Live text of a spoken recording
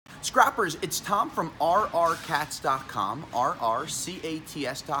Scrappers, it's Tom from rrcats.com,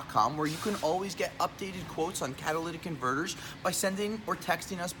 rrcats.com, where you can always get updated quotes on catalytic converters by sending or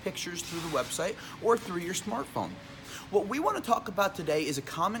texting us pictures through the website or through your smartphone. What we want to talk about today is a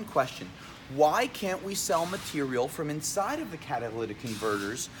common question. Why can't we sell material from inside of the catalytic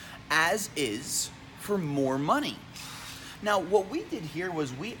converters as is for more money? Now, what we did here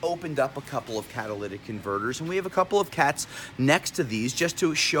was we opened up a couple of catalytic converters, and we have a couple of cats next to these just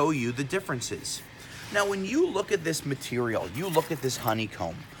to show you the differences. Now, when you look at this material, you look at this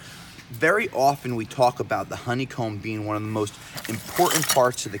honeycomb, very often we talk about the honeycomb being one of the most important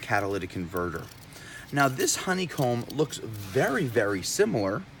parts of the catalytic converter. Now, this honeycomb looks very, very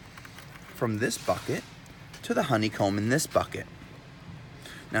similar from this bucket to the honeycomb in this bucket.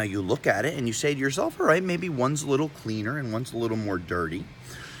 Now you look at it and you say to yourself, all right, maybe one's a little cleaner and one's a little more dirty.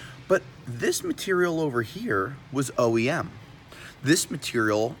 But this material over here was OEM. This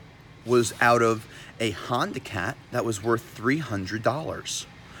material was out of a Honda cat that was worth $300.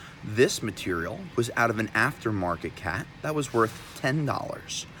 This material was out of an aftermarket cat that was worth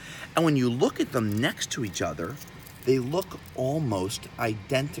 $10. And when you look at them next to each other, they look almost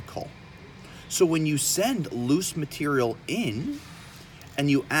identical. So when you send loose material in, and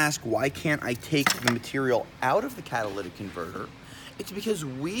you ask, why can't I take the material out of the catalytic converter? It's because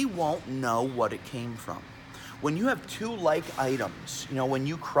we won't know what it came from. When you have two like items, when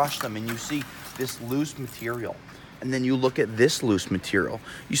you crush them and you see this loose material, and then you look at this loose material,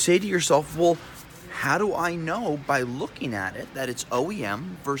 you say to yourself, well, how do I know by looking at it that it's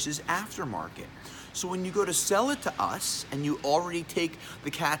OEM versus aftermarket? So when you go to sell it to us and you already take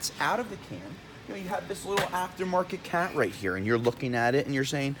the cats out of the can, you have this little aftermarket cat right here, and you're looking at it and you're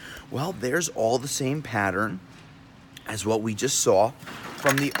saying, well, there's all the same pattern as what we just saw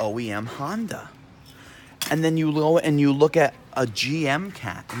from the OEM Honda. And then you go and you look at a GM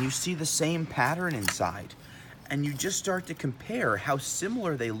cat and you see the same pattern inside, and you just start to compare how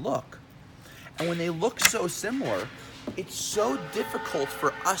similar they look. And when they look so similar, it's so difficult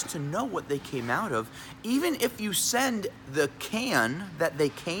for us to know what they came out of. Even if you send the can that they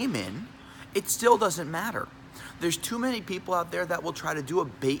came in, it still doesn't matter. There's too many people out there that will try to do a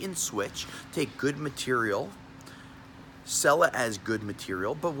bait and switch, take good material, sell it as good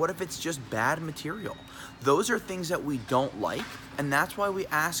material, but what if it's just bad material? Those are things that we don't like, and that's why we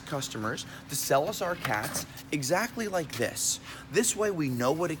ask customers to sell us our cats exactly like this. This way we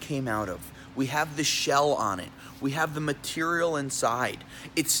know what it came out of. We have the shell on it. We have the material inside.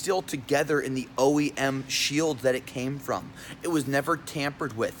 It's still together in the OEM shield that it came from. It was never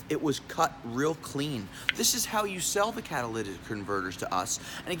tampered with. It was cut real clean. This is how you sell the catalytic converters to us,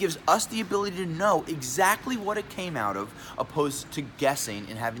 and it gives us the ability to know exactly what it came out of, opposed to guessing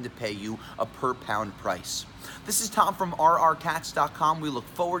and having to pay you a per pound price. This is Tom from rrcats.com. We look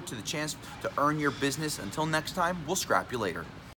forward to the chance to earn your business. Until next time, we'll scrap you later.